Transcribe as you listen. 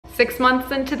6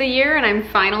 months into the year and I'm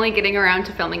finally getting around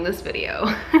to filming this video.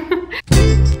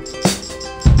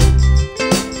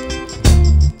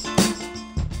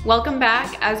 Welcome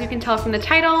back. As you can tell from the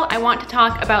title, I want to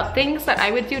talk about things that I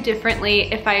would do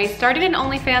differently if I started an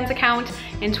OnlyFans account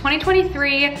in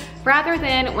 2023 rather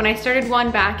than when I started one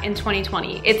back in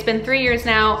 2020. It's been 3 years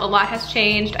now, a lot has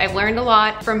changed. I've learned a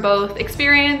lot from both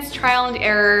experience, trial and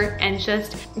error, and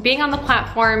just being on the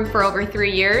platform for over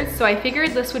 3 years. So I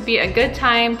figured this would be a good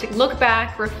time to look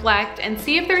back, reflect, and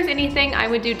see if there's anything I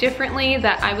would do differently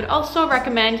that I would also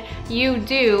recommend you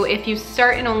do if you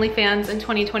start an OnlyFans in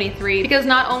 2023, because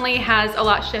not only has a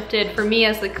lot shifted for me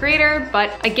as the creator,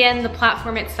 but again, the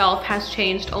platform itself has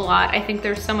changed a lot. I think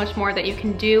there's so much more that you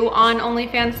can do on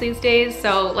OnlyFans these days,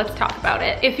 so let's talk about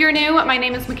it. If you're new, my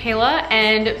name is Makayla,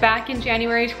 and back in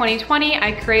January 2020,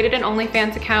 I created an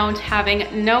OnlyFans account having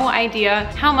no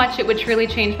idea how much it would truly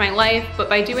change my life, but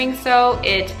by doing so,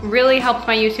 it really helped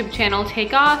my YouTube channel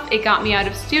take off. It got me out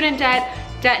of student debt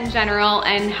in general,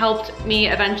 and helped me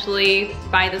eventually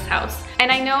buy this house.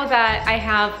 And I know that I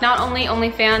have not only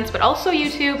OnlyFans, but also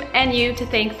YouTube and you to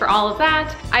thank for all of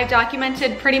that. I've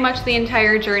documented pretty much the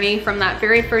entire journey from that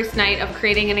very first night of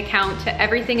creating an account to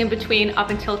everything in between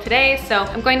up until today. So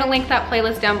I'm going to link that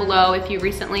playlist down below if you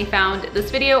recently found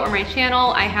this video or my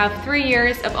channel. I have 3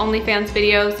 years of OnlyFans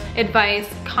videos, advice,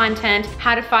 content,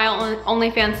 how to file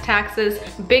OnlyFans taxes,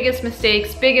 biggest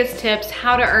mistakes, biggest tips,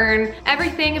 how to earn,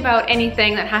 everything about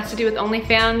anything that has to do with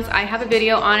OnlyFans. I have a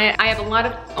video on it. I have a lot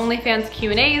of OnlyFans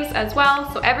Q&As as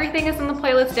well, so everything is in the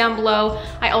playlist down below.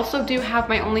 I also do have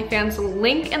my OnlyFans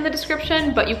link in the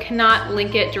description, but you cannot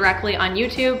link it directly on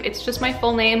YouTube. It's just my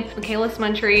full name, Makayla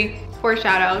Samountry.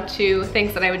 Foreshadow to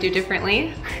things that I would do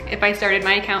differently if I started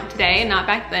my account today and not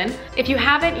back then. If you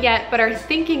haven't yet but are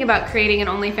thinking about creating an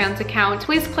OnlyFans account,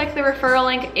 please click the referral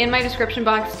link in my description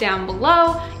box down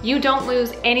below. You don't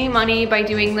lose any money by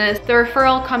doing this. The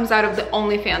referral comes out of the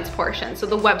OnlyFans portion, so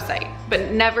the website, but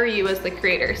never you as the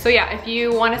creator. So yeah, if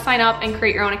you want to sign up and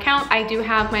create your own account, I do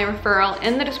have my referral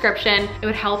in the description. It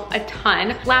would help a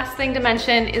ton. Last thing to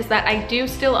mention is that I do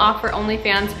still offer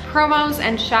OnlyFans promos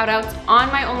and shout outs on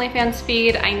my OnlyFans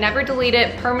feed. I never delete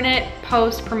it. Permanent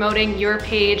post promoting your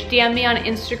page. DM me on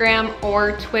Instagram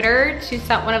or Twitter to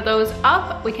set one of those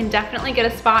up. We can definitely get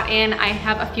a spot in. I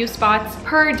have a few spots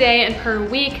per day and per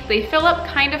week. They fill up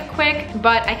kind of quick,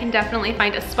 but I can definitely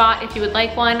find a spot if you would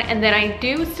like one. And then I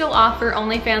do still offer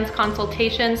OnlyFans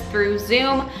consultations through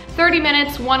Zoom. 30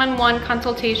 minutes one-on-one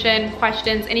consultation,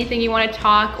 questions, anything you want to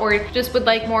talk, or just would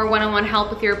like more one-on-one help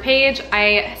with your page.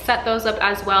 I set those up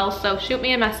as well, so shoot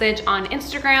me a message on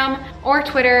Instagram or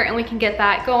Twitter and we can get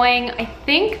that going. I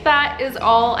think that is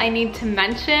all I need to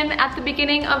mention at the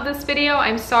beginning of this video.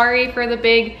 I'm sorry for the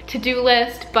big to-do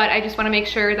list, but I just want to make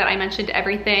sure that I mentioned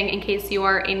everything in case you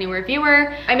are a newer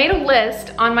viewer. I made a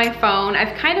list on my phone.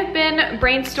 I've kind of been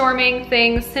brainstorming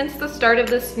things since the start of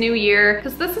this new year,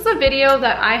 because this is a video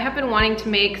that I have been wanting to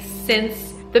make since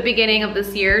the beginning of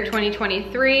this year,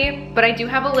 2023, but I do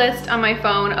have a list on my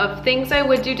phone of things I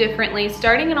would do differently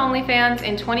starting an OnlyFans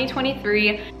in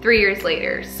 2023, 3 years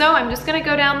later. So I'm just gonna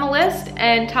go down the list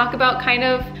and talk about kind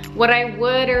of what I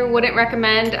would or wouldn't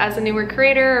recommend as a newer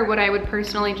creator, or what I would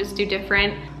personally just do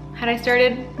different had I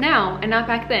started now and not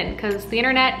back then, because the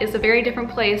internet is a very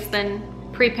different place than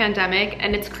pre-pandemic,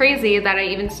 and it's crazy that I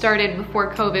even started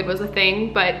before COVID was a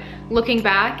thing, but looking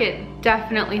back, it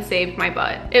definitely saved my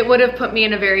butt. It would have put me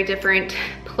in a very different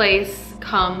place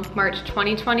come March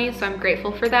 2020, so I'm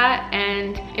grateful for that,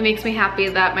 and it makes me happy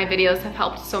that my videos have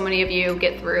helped so many of you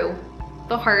get through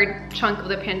the hard chunk of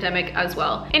the pandemic as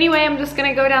well. Anyway, I'm just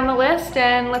gonna go down the list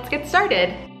and let's get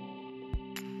started.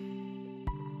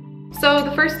 So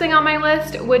the first thing on my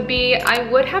list would be, I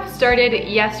would have started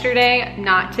yesterday,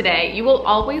 not today. You will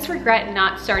always regret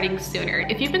not starting sooner.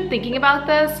 If you've been thinking about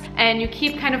this and you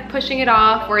keep kind of pushing it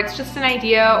off, or it's just an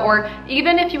idea, or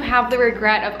even if you have the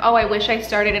regret of, oh, I wish I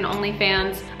started an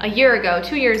OnlyFans a year ago,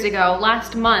 2 years ago,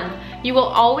 last month, you will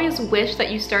always wish that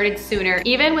you started sooner.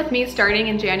 Even with me starting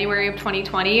in January of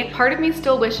 2020, part of me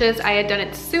still wishes I had done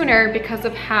it sooner because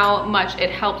of how much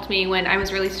it helped me when I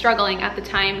was really struggling at the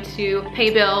time to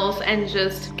pay bills and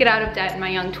just get out of debt in my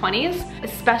young 20s,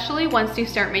 especially once you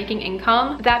start making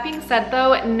income. That being said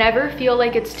though, never feel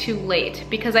like it's too late,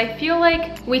 because I feel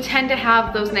like we tend to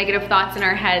have those negative thoughts in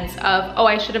our heads of, oh,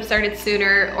 I should have started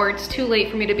sooner, or it's too late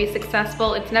for me to be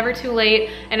successful. It's never too late,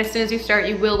 and as soon as you start,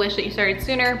 you will wish that you started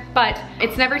sooner, but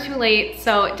it's never too late,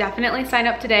 so definitely sign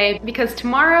up today, because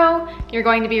tomorrow you're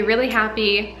going to be really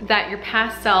happy that your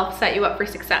past self set you up for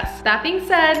success. That being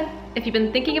said, If you've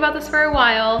been thinking about this for a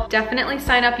while, definitely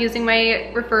sign up using my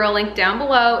referral link down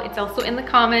below. It's also in the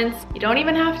comments. You don't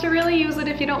even have to really use it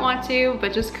if you don't want to,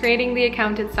 but just creating the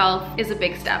account itself is a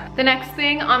big step. The next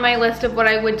thing on my list of what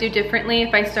I would do differently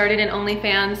if I started in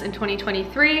OnlyFans in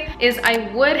 2023 is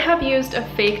I would have used a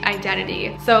fake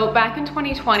identity. So back in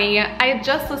 2020, I had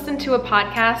just listened to a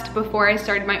podcast before I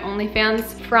started my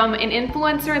OnlyFans from an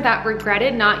influencer that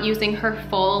regretted not using her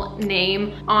full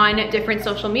name on different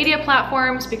social media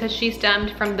platforms because she stemmed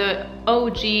from the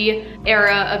OG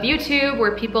era of YouTube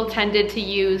where people tended to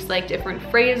use like different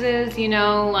phrases, you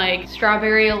know, like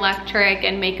Strawberry Electric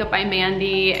and Makeup by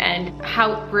Mandy and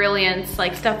How Brilliance,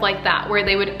 like stuff like that, where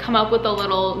they would come up with a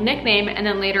little nickname and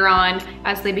then later on,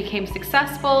 as they became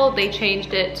successful, they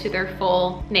changed it to their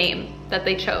full name that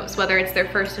they chose, whether it's their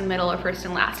first and middle or first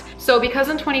and last. So because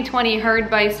in 2020, her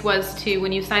advice was to,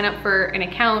 when you sign up for an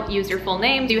account, use your full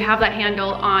name. You have that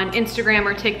handle on Instagram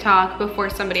or TikTok before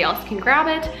somebody else can grab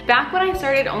it. Back when I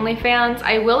started OnlyFans,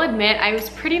 I will admit I was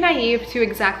pretty naive to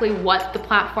exactly what the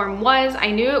platform was.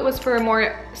 I knew it was for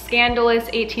more scandalous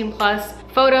 18+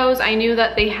 photos. I knew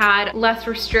that they had less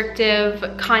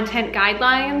restrictive content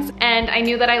guidelines, and I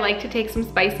knew that I like to take some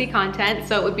spicy content,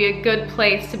 so it would be a good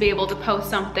place to be able to post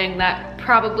something that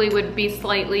probably would be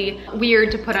slightly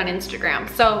weird to put on Instagram.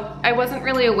 So I wasn't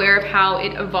really aware of how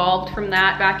it evolved from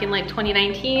that back in like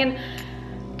 2019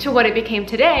 to what it became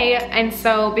today. And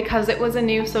so because it was a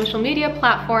new social media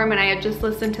platform and I had just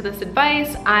listened to this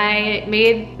advice, I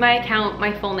made my account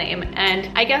my full name.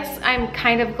 And I guess I'm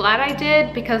kind of glad I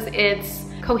did because it's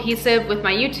cohesive with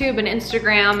my YouTube and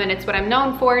Instagram, and it's what I'm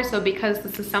known for. So because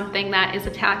this is something that is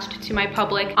attached to my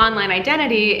public online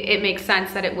identity, it makes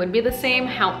sense that it would be the same.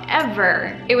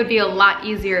 However, it would be a lot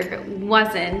easier if it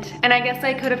wasn't. And I guess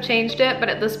I could have changed it, but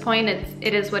at this point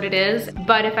it is what it is.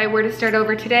 But if I were to start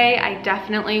over today, I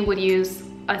definitely would use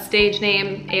a stage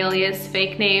name, alias,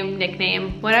 fake name,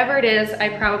 nickname, whatever it is. I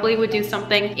probably would do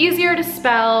something easier to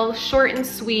spell, short and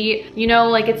sweet, you know,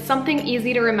 like it's something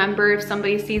easy to remember if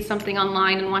somebody sees something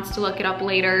online and wants to look it up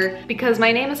later, because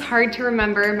my name is hard to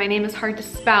remember, my name is hard to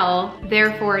spell,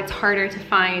 therefore it's harder to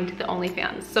find the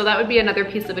OnlyFans. So that would be another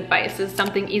piece of advice, is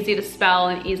something easy to spell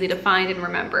and easy to find and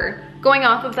remember. Going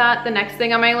off of that, the next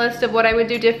thing on my list of what I would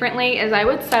do differently is I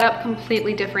would set up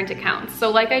completely different accounts. So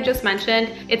like I just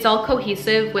mentioned, it's all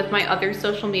cohesive with my other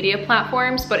social media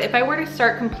platforms, but if I were to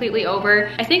start completely over,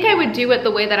 I think I would do it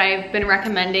the way that I've been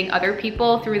recommending other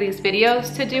people through these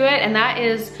videos to do it, and that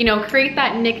is, you know, create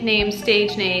that nickname,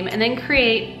 stage name, and then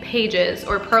create pages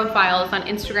or profiles on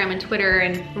Instagram and Twitter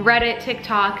and Reddit,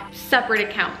 TikTok, separate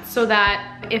accounts, so that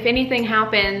if anything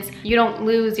happens, you don't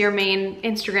lose your main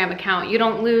Instagram account, you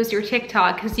don't lose your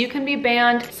TikTok, because you can be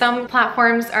banned. Some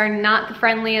platforms are not the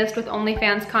friendliest with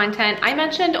OnlyFans content. I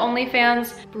mentioned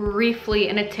OnlyFans briefly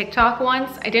in a TikTok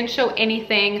once. I didn't show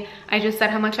anything. I just said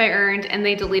how much I earned and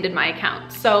they deleted my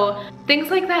account. So things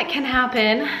like that can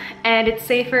happen, and it's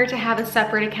safer to have a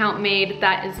separate account made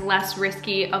that is less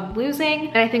risky of losing.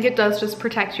 And I think it does just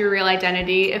protect your real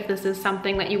identity if this is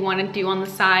something that you want to do on the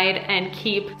side and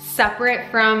keep separate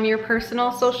from your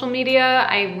personal social media.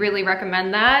 I really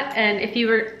recommend that. And if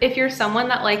you're someone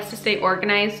that likes to stay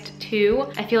organized too,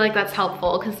 I feel like that's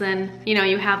helpful, because then, you know,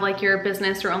 you have like your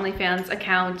business or OnlyFans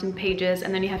account and pages,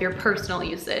 and then you have your personal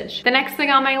usage. The next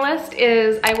thing on my list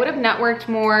is I would have networked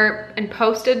more and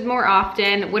posted more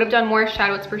often, would have done more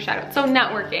shoutouts per shoutout. So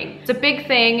networking, it's a big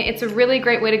thing. It's a really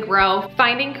great way to grow.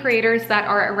 Finding creators that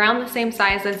are around the same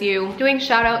size as you, doing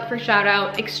shoutout for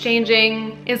shoutout,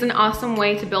 exchanging is an awesome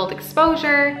way to build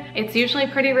exposure. It's usually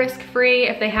pretty risk-free.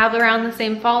 If they have around the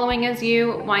same following as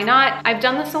you, why not? I've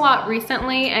done this a lot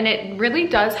recently, and it really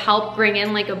does help bring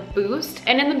in like a boost.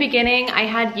 And in the beginning, I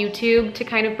had YouTube to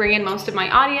kind of bring in most of my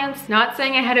audience. Not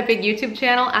saying I had a big YouTube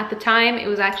channel at the time, it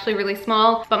was actually really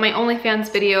small, but my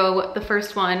OnlyFans video, the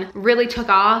first one, really took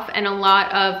off, and a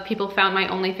lot of people found my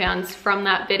OnlyFans from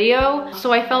that video.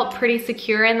 So I felt pretty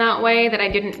secure in that way that I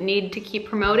didn't need to keep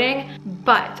promoting,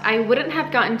 but I wouldn't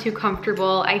have gotten too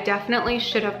comfortable. I definitely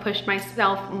should have pushed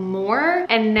myself more.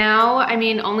 And now, I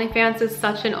mean, OnlyFans is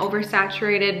such an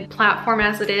oversaturated platform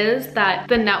as it is, that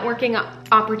the networking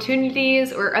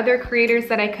opportunities or other creators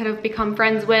that I could have become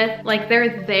friends with, like,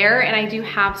 they're there, and I do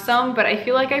have some, but I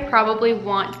feel like I probably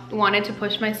wanted to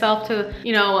push myself to,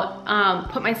 you know,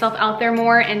 put myself out there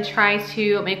more and try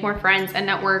to make more friends and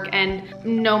network and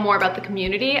know more about the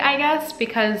community, I guess,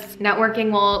 because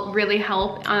networking will really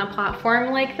help on a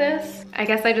platform like this. I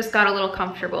guess I just got a little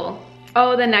comfortable.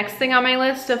 Oh, the next thing on my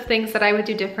list of things that I would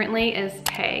do differently is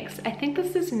tags. I think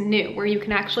this is new, where you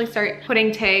can actually start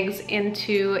putting tags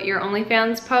into your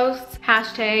OnlyFans posts,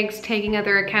 hashtags, tagging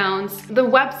other accounts. The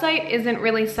website isn't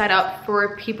really set up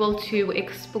for people to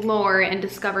explore and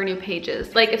discover new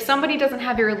pages. Like if somebody doesn't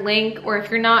have your link, or if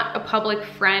you're not a public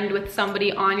friend with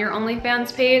somebody on your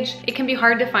OnlyFans page, it can be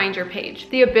hard to find your page.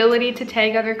 The ability to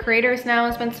tag other creators now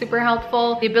has been super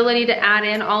helpful. The ability to add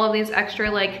in all of these extra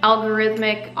like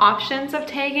algorithmic options of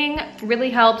tagging really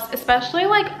helps, especially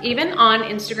like even on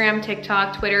Instagram,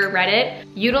 TikTok, Twitter, Reddit.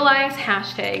 Utilize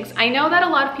hashtags. I know that a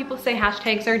lot of people say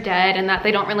hashtags are dead and that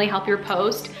they don't really help your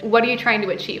post. What are you trying to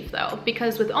achieve though?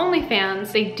 Because with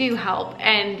OnlyFans, they do help.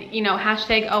 And you know,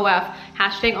 hashtag OF,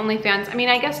 hashtag OnlyFans. I mean,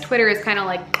 I guess Twitter is kind of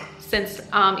like, since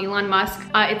Elon Musk,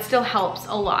 it still helps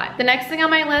a lot. The next thing on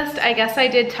my list, I guess I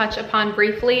did touch upon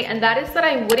briefly, and that is that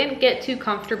I wouldn't get too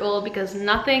comfortable because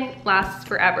nothing lasts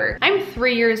forever. I'm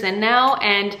 3 years in now,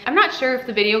 and I'm not sure if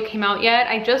the video came out yet.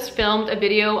 I just filmed a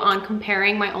video on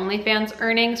comparing my OnlyFans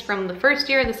earnings from the first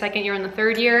year, the second year, and the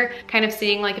third year, kind of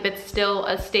seeing like if it's still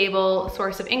a stable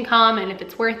source of income and if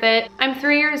it's worth it. I'm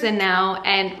 3 years in now,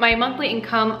 and my monthly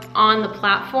income on the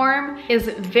platform is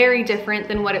very different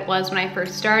than what it was when I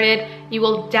first started. You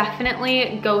will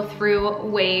definitely go through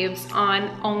waves on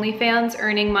OnlyFans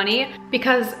earning money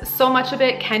because so much of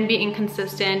it can be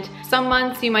inconsistent. Some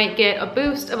months you might get a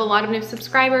boost of a lot of new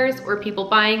subscribers or people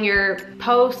buying your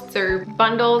posts or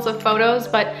bundles of photos,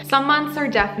 but some months are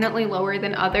definitely lower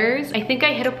than others. I think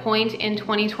I hit a point in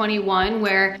 2021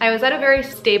 where I was at a very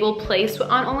stable place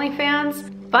on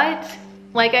OnlyFans, but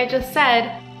like I just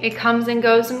said, it comes and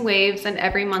goes in waves and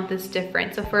every month is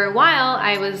different. So for a while,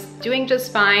 I was doing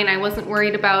just fine. I wasn't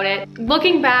worried about it.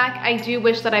 Looking back, I do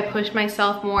wish that I pushed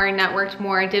myself more, networked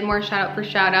more, I did more shout out for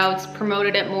shout outs,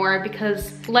 promoted it more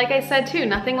because like I said too,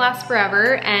 nothing lasts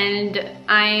forever and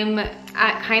I'm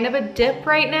at kind of a dip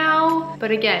right now,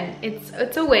 but again,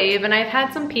 it's a wave and I've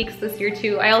had some peaks this year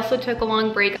too. I also took a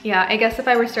long break. Yeah, I guess if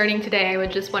I were starting today, I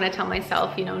would just want to tell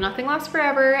myself, you know, nothing lasts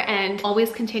forever and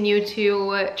always continue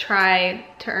to try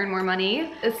to earn more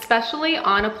money, especially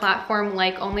on a platform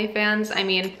like OnlyFans. I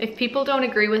mean, if people don't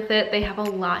agree with it, they have a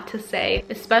lot to say,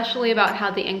 especially about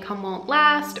how the income won't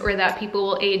last or that people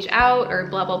will age out or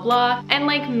blah, blah, blah. And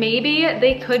like maybe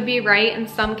they could be right in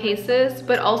some cases,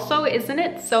 but also isn't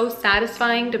it so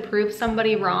satisfying to prove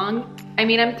somebody wrong? I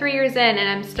mean, I'm 3 years in and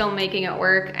I'm still making it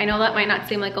work. I know that might not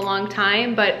seem like a long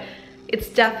time, but it's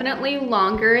definitely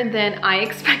longer than I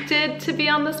expected to be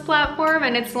on this platform,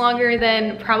 and it's longer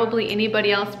than probably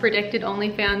anybody else predicted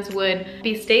OnlyFans would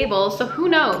be stable, so who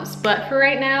knows? But for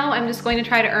right now, I'm just going to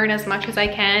try to earn as much as I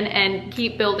can and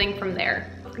keep building from there.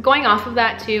 Going off of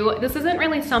that too, this isn't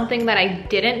really something that I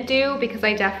didn't do because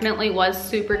I definitely was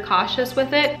super cautious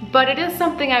with it, but it is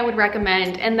something I would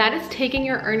recommend, and that is taking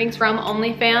your earnings from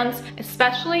OnlyFans,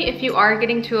 especially if you are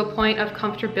getting to a point of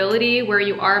comfortability where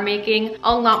you are making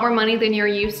a lot more money than you're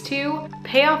used to.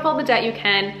 Pay off all the debt you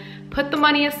can, put the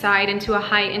money aside into a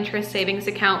high interest savings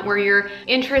account where your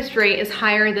interest rate is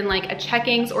higher than like a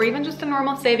checkings or even just a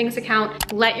normal savings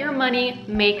account. Let your money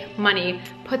make money.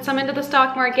 Put some into the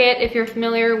stock market if you're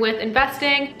familiar with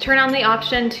investing. Turn on the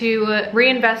option to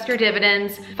reinvest your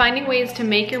dividends. Finding ways to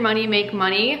make your money make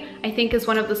money, I think, is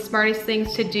one of the smartest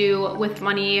things to do with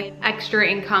money, extra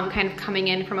income kind of coming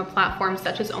in from a platform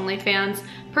such as OnlyFans.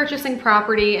 Purchasing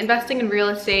property, investing in real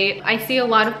estate. I see a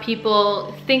lot of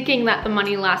people thinking that the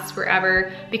money lasts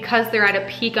forever because they're at a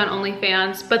peak on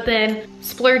OnlyFans, but then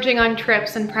splurging on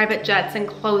trips and private jets and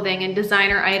clothing and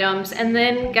designer items, and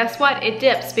then guess what? It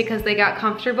dips because they got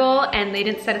comfortable and they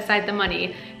didn't set aside the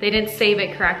money. They didn't save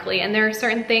it correctly. And there are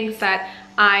certain things that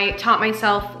I taught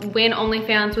myself when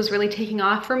OnlyFans was really taking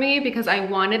off for me because I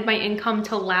wanted my income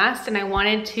to last and I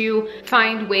wanted to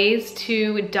find ways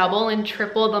to double and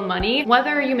triple the money.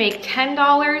 Whether you make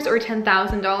 $10 or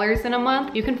 $10,000 in a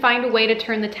month, you can find a way to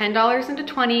turn the $10 into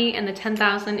 20 and the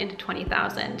 10,000 into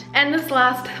 20,000. And this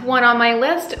last one on my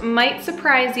list might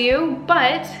surprise you,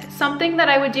 but something that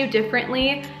I would do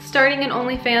differently starting in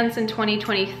OnlyFans in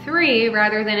 2023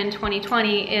 rather than in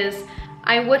 2020 is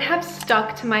I would have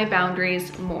stuck to my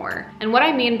boundaries more. And what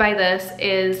I mean by this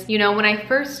is, you know, when I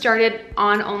first started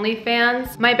on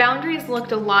OnlyFans, my boundaries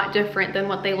looked a lot different than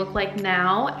what they look like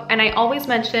now. And I always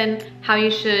mention how you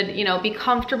should, you know, be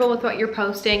comfortable with what you're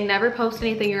posting, never post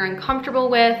anything you're uncomfortable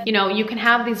with. You know, you can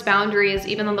have these boundaries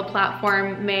even though the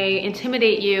platform may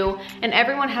intimidate you, and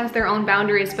everyone has their own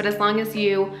boundaries, but as long as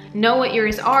you know what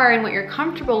yours are and what you're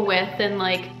comfortable with, then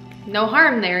like no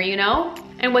harm there, you know?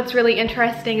 And what's really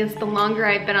interesting is the longer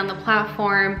I've been on the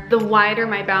platform, the wider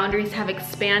my boundaries have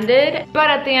expanded. But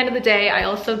at the end of the day, I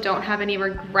also don't have any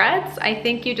regrets. I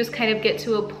think you just kind of get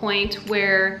to a point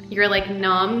where you're like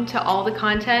numb to all the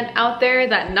content out there,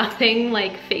 that nothing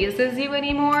like phases you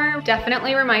anymore.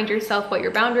 Definitely remind yourself what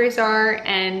your boundaries are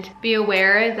and be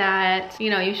aware that, you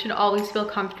know, you should always feel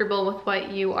comfortable with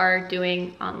what you are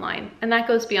doing online. And that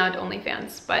goes beyond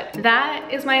OnlyFans. But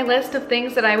that is my list of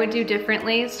things that I would do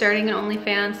differently starting in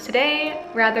OnlyFans today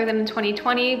rather than in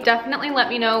 2020. Definitely let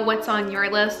me know what's on your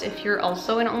list if you're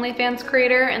also an OnlyFans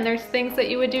creator and there's things that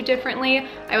you would do differently.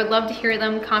 I would love to hear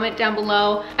them. Comment down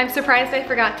below. I'm surprised I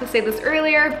forgot to say this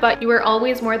earlier, but you are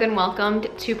always more than welcomed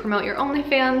to promote your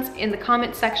OnlyFans in the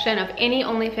comment section of any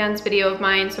OnlyFans video of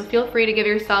mine, so feel free to give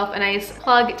yourself a nice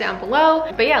plug down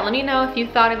below. But yeah, let me know if you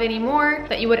thought of any more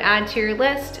that you would add to your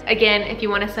list. Again, if you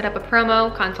want to set up a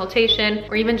promo, consultation,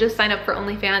 or even just sign up for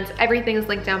OnlyFans, everything is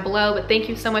linked down below. But thank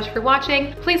you so much for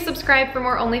watching. Please subscribe for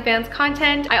more OnlyFans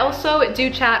content. I also do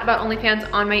chat about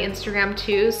OnlyFans on my Instagram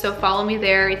too, so follow me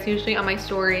there. It's usually on my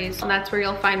stories, and that's where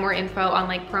you'll find more info on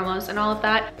like promos and all of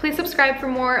that. Please subscribe for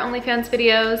more OnlyFans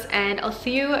videos, and I'll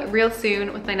see you real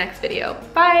soon with my next video.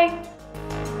 Bye!